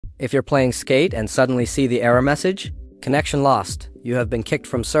If you're playing Skate and suddenly see the error message, connection lost, you have been kicked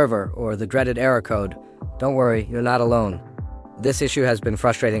from server, or the dreaded error code, don't worry, you're not alone. This issue has been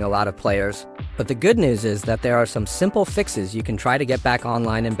frustrating a lot of players, but the good news is that there are some simple fixes you can try to get back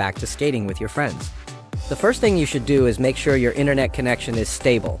online and back to skating with your friends. The first thing you should do is make sure your internet connection is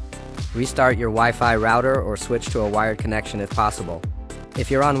stable. Restart your Wi-Fi router or switch to a wired connection if possible. If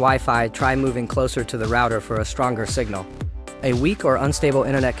you're on Wi-Fi, try moving closer to the router for a stronger signal. A weak or unstable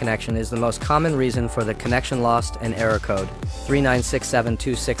internet connection is the most common reason for the connection lost and error code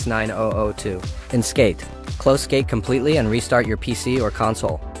 3967269002. In Skate, close Skate completely and restart your PC or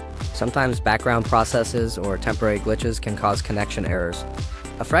console. Sometimes background processes or temporary glitches can cause connection errors.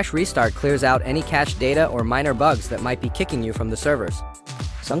 A fresh restart clears out any cached data or minor bugs that might be kicking you from the servers.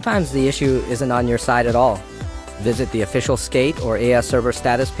 Sometimes the issue isn't on your side at all. Visit the official Skate or AS server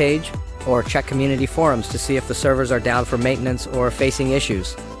status page, or check community forums to see if the servers are down for maintenance or facing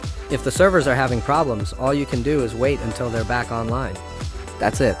issues. If the servers are having problems, all you can do is wait until they're back online.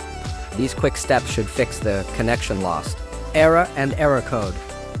 That's it. These quick steps should fix the connection lost, error and error code.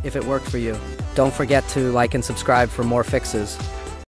 If it worked for you, don't forget to like and subscribe for more fixes.